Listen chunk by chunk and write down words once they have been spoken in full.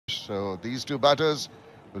So these two batters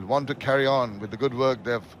will want to carry on with the good work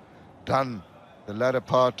they've done the latter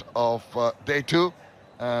part of day two,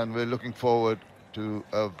 and we're looking forward to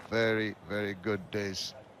a very, very good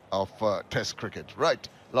days of Test cricket. Right,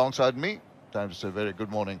 alongside me, time to say a very good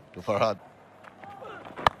morning to Farhad.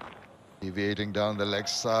 Deviating down the leg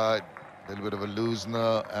side, a little bit of a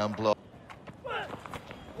loosener, Ampler.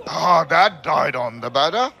 Ah, that died on the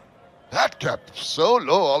batter. That kept so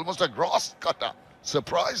low, almost a gross cutter.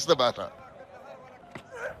 Surprised the batter.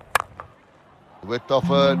 The width of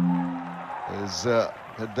it is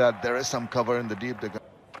that there is some cover in the deep.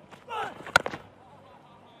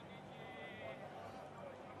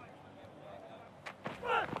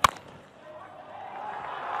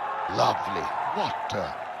 Lovely. What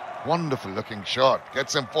a wonderful looking shot.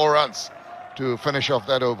 Gets him 4 runs to finish off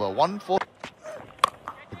that over. 1-4.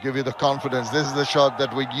 To give you the confidence, this is the shot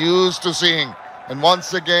that we're used to seeing. And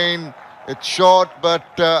once again, it's short, but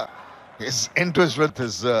he's into his with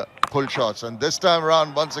his pull shots. And this time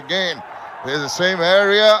around, once again, there's the same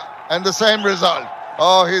area and the same result.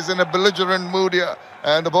 Oh, he's in a belligerent mood here.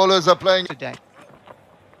 And the bowlers are playing today.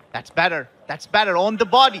 That's better. That's better on the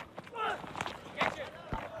body.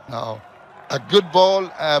 Now, a good ball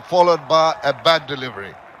followed by a bad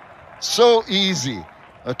delivery. So easy.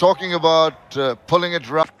 Talking about pulling it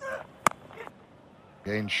round.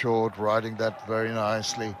 Again, short, riding that very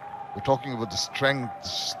nicely. We're talking about the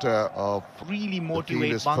strength of really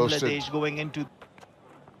motivate Bangladesh going into.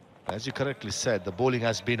 As you correctly said, the bowling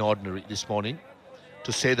has been ordinary this morning,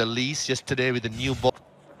 to say the least. Yesterday with the new ball.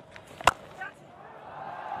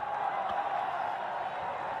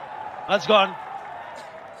 That's gone.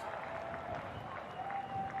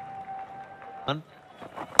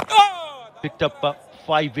 Picked up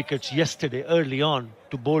 5 wickets yesterday early on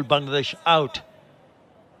to bowl Bangladesh out.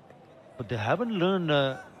 But they haven't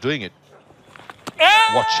learned doing it.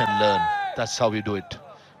 Watch and learn. That's how we do it.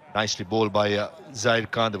 Nicely bowled by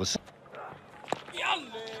Zaid Khan. There was,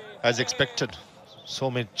 as expected, so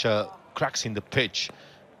much cracks in the pitch.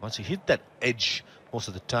 Once you hit that edge, most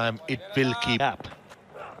of the time it will keep up.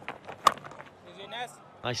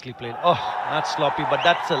 Nicely played. Oh, that's sloppy, but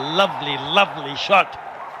that's a lovely, lovely shot.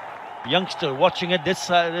 Youngster watching it, this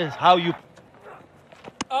is how you.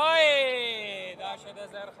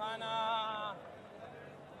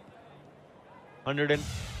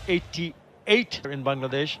 188 in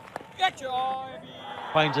Bangladesh.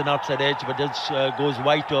 Finds an outside edge, but just goes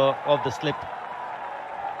wide of the slip.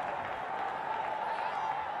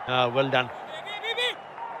 Well done.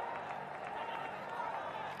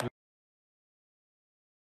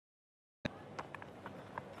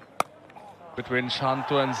 Between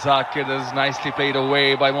Shanto and Zakir, that is nicely played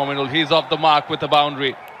away by Mominul. He's off the mark with the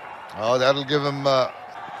boundary. Oh, that'll give him...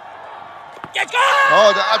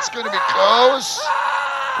 Oh, that's going to be close.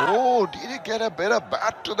 Oh, did he get a better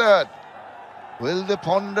bat to that? Will they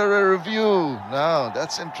ponder a review? Now,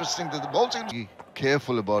 that's interesting. That the ball seems to be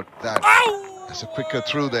careful about that. It's a quicker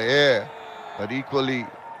through the air, but equally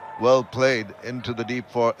well played into the deep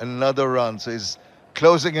for another run. So he's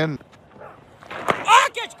closing in.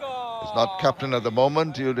 He's not captain at the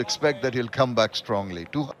moment. You'd expect that he'll come back strongly.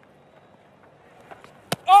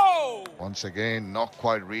 Once again, not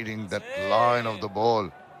quite reading that line of the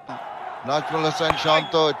ball. Najmul Hussain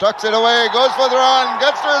Shanto tucks it away, goes for the run,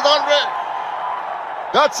 gets to his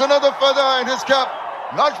 100. That's another feather in his cap.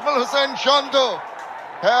 Najmul Hussain Shanto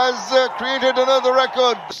has created another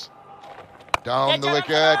record. Down the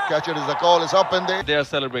wicket, catch it as the call is up in the... They are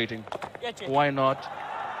celebrating. Why not?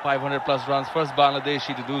 500 plus runs, first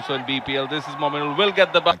Bangladeshi to do so in BPL. This is Mominul, will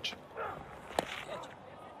get the bat.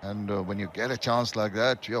 And when you get a chance like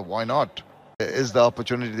that, yeah, why not? There is the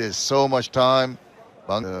opportunity, there's so much time.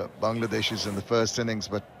 Bangladesh is in the first innings,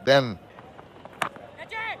 but then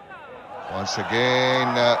once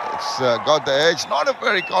again, it's got the edge. Not a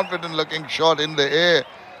very confident looking shot in the air,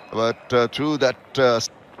 but through that...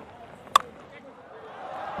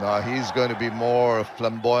 now he's going to be more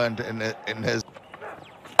flamboyant in his...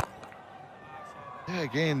 Yeah,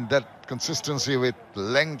 again, that consistency with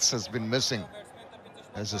lengths has been missing.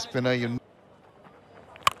 As a spinner, you...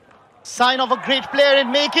 Sign of a great player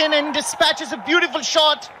in making, and dispatches a beautiful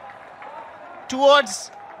shot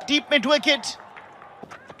towards deep mid-wicket.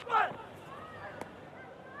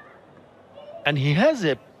 And he has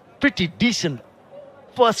a pretty decent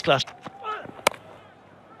first-class.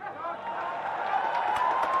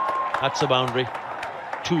 That's a boundary.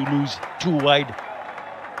 Too loose, too wide.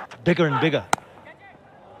 Bigger and bigger.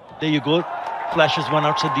 There you go. Flashes one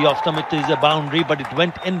outside the off-stump. It is a boundary, but it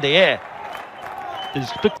went in the air.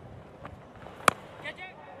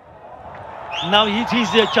 Now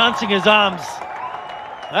he's chancing his arms.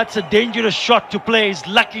 That's a dangerous shot to play. He's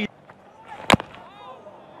lucky.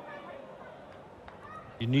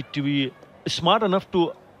 You need to be smart enough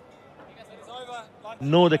to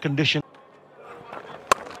know the condition.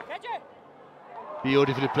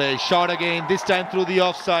 Beautifully played. Shot again, this time through the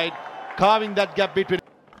offside, carving that gap between.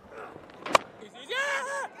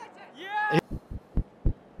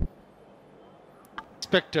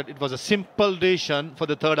 Expected. It was a simple decision for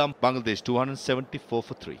the third ump. Bangladesh 274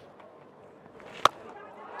 for 3.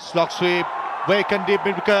 Slog sweep, vacant deep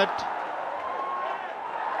mid wicket,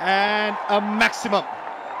 and a maximum.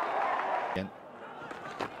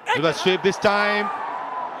 Reverse sweep this time,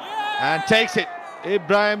 and takes it.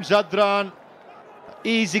 Ibrahim Zadran,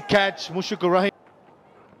 easy catch. Mushikur Rahim.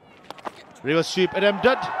 Reverse sweep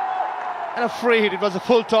attempted, and a free hit. It was a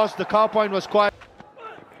full toss. The car point was quite.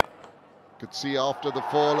 Could see after the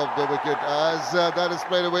fall of the wicket as that is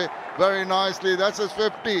played away very nicely. That's his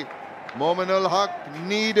 50. Mominul Haq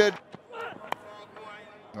needed.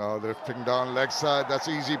 Oh, drifting down leg side. That's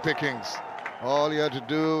easy pickings. All you have to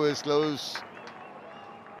do is close.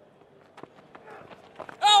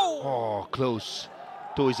 Oh, close.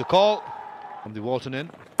 Two is the call from the Walton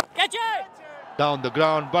end. Catch it! Down the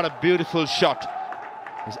ground, but a beautiful shot.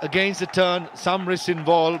 It's against the turn, some risk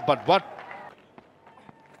involved, but what?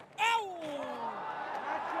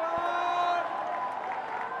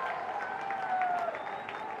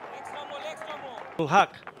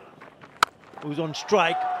 Haq, who's on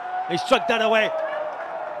strike, he struck that away.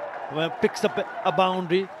 When he picks up a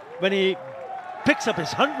boundary, when he picks up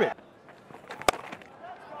his 100.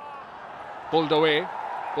 Pulled away,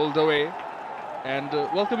 and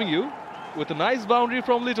welcoming you with a nice boundary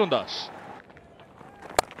from Litondash.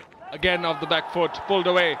 Again off the back foot, pulled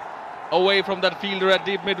away from that fielder at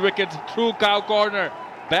deep mid wicket, through cow corner,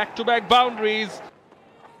 back-to-back boundaries.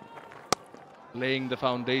 Laying the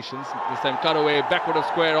foundations, this time cut away, backward of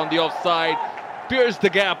square on the offside, pierce the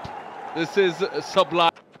gap. This is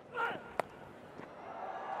sublime.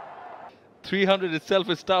 300 itself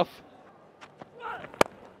is tough.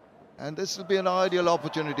 And this will be an ideal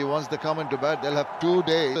opportunity. Once they come into bat, they'll have 2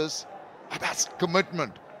 days. That's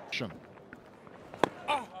commitment.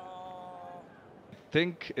 I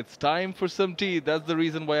think it's time for some tea. That's the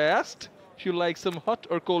reason why I asked if you like some hot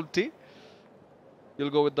or cold tea. You'll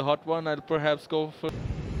go with the hot one. I'll perhaps go for...